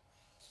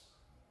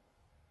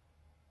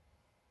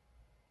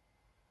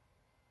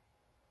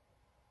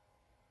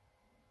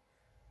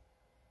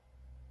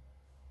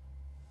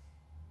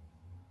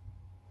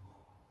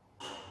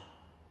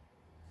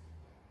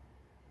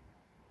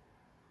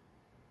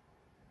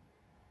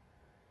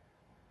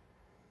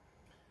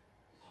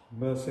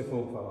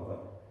 Merciful Father,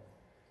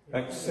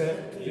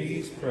 accept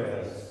these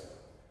prayers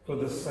for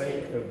the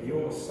sake of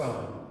your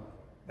Son,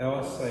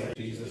 our Saviour,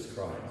 Jesus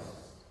Christ.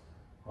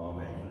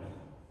 Amen.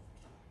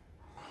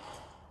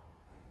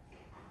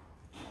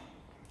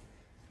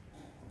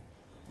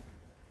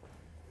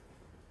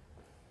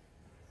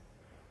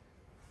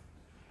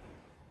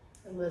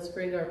 And let's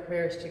bring our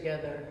prayers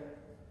together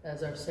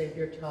as our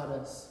Savior taught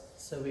us,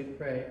 so we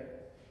pray.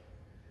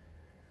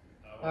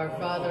 Our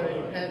Father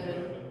in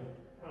heaven,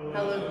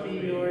 hallowed be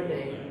your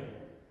name.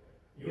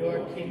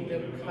 Your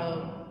kingdom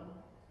come,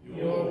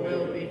 your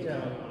will be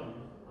done,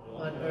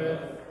 on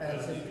earth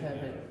as in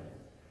heaven.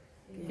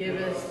 Give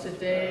us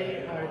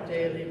today our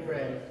daily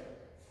bread.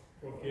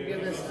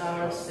 Forgive us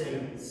our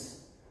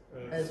sins,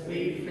 as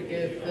we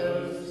forgive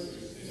those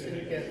who sin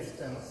against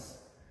us.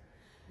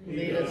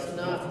 Lead us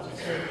not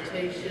to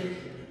temptation,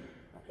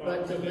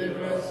 but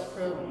deliver us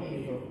from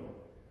evil.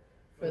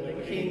 For the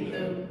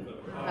kingdom,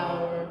 the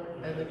power,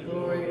 and the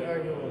glory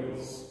are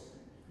yours,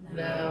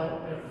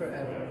 now and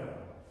forever.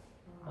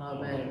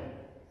 Amen.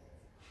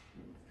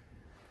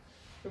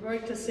 We're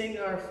going to sing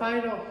our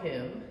final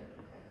hymn,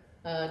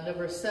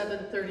 number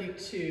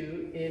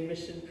 732 in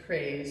Mission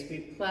Praise, We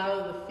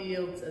Plow the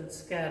Fields and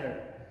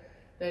Scatter.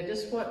 And I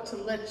just want to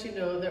let you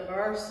know there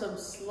are some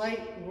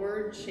slight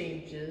word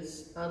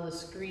changes on the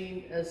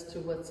screen as to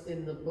what's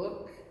in the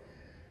book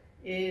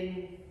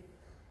in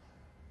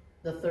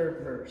the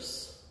third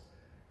verse,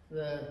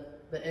 the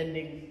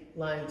ending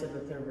lines of the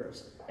third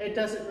verse. It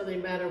doesn't really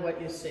matter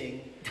what you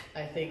sing.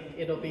 I think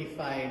it'll be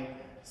fine.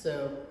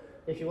 So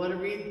if you want to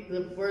read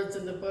the words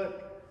in the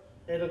book,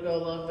 it'll go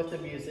along with the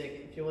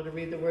music. If you want to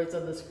read the words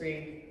on the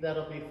screen,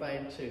 that'll be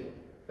fine too.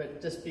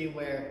 But just be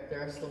aware,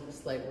 there are some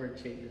slight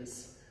word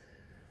changes.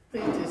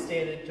 Please do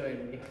stand and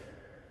join me.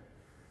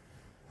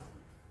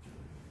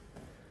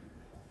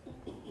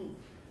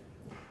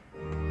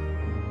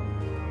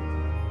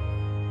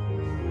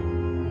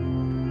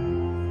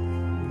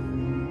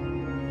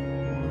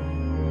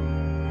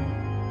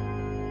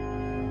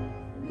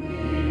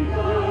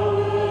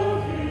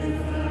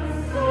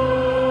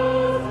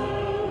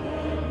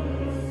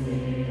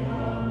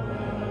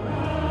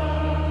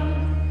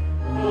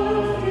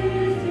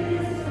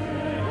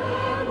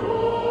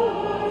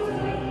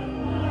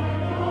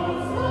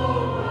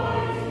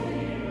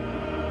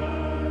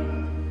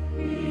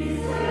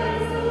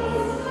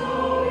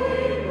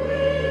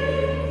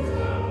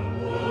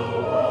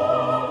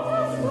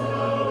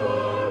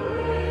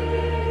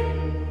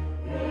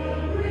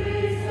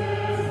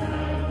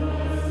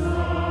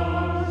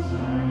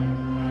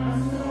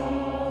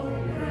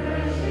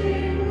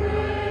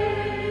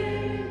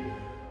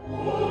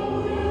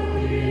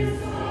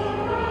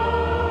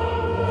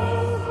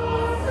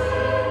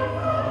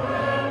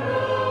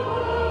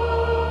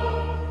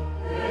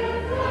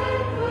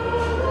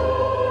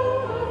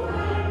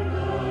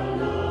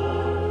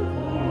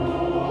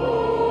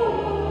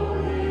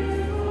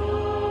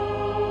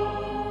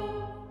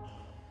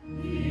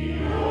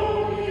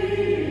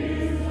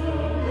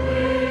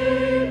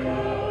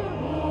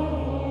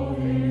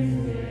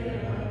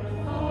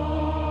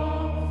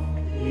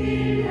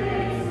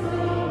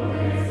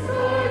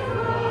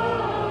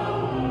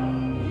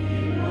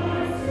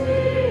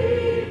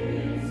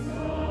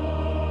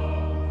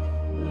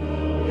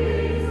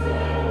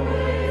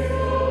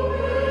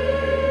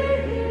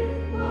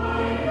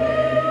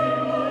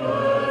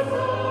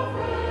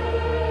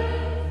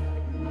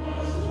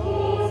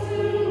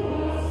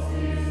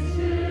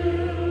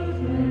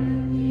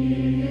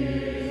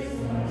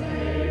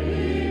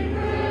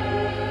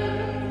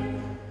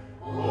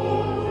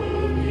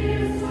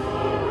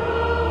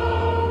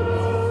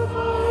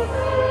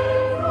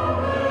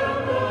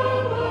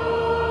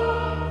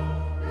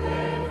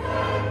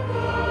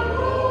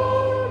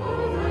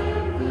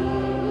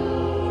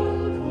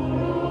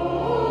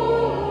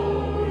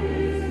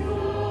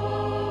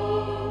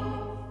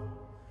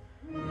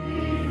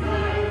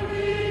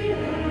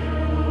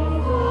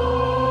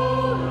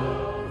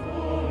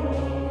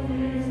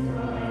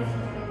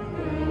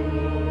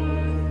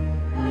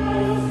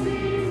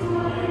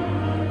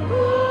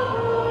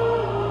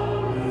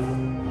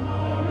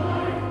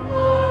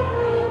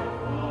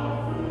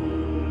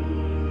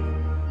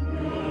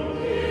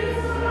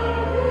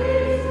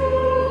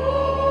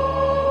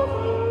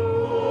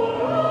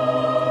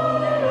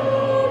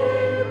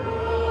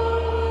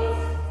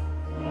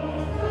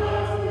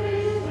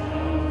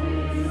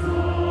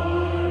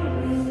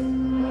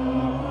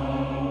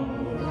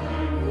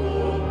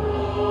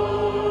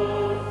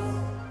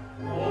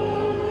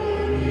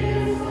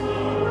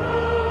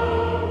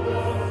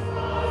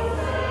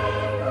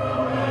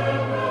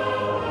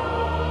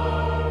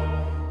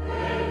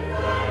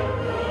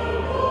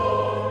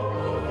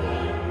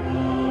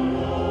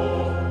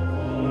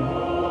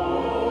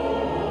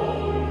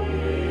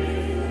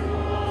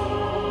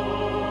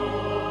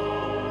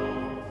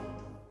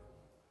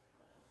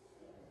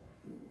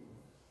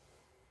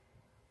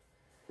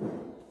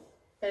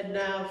 And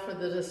now for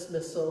the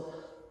dismissal.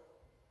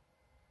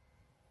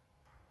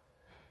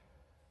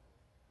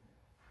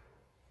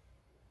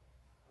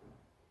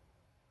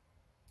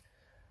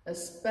 A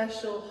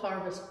special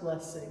harvest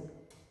blessing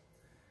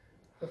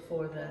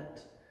before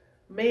that.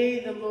 May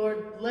the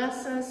Lord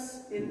bless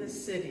us in the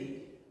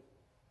city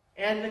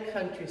and the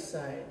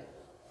countryside,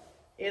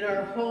 in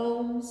our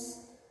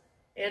homes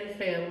and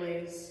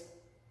families,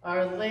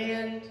 our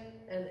land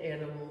and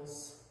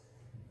animals,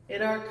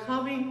 in our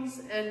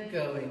comings and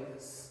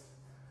goings,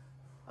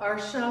 our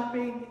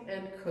shopping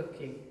and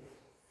cooking,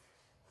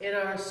 in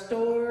our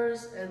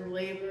stores and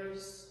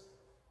labors,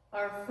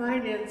 our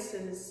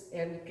finances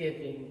and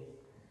giving,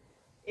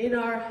 in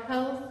our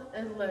health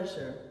and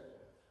leisure,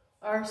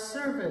 our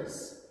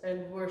service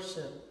and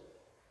worship,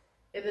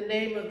 in the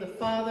name of the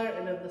Father,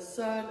 and of the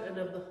Son, and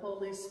of the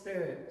Holy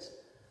Spirit.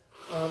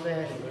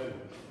 Amen. Amen.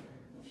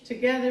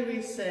 Together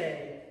we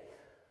say,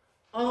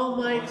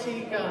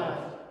 Almighty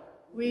God,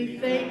 we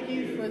thank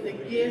you for the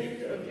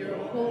gift of your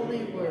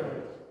holy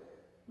word.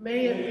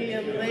 May it be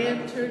a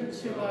lantern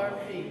to our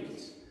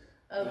feet,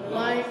 a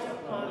light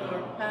upon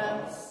our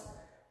paths,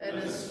 and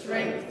a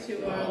strength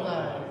to our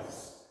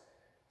lives.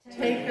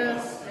 Take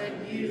us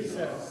and use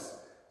us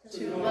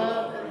to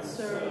love and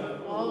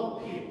serve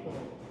all people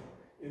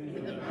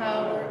in the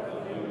power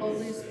of your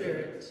Holy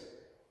Spirit,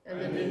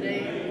 and in the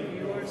name of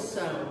your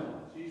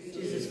Son,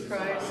 Jesus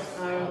Christ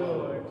our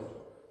Lord.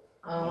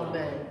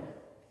 Amen.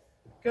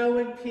 Go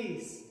in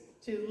peace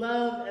to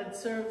love and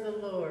serve the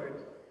Lord.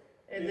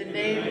 In the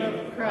name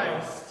of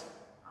Christ.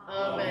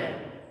 Amen.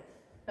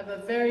 Have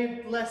a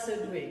very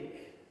blessed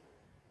week.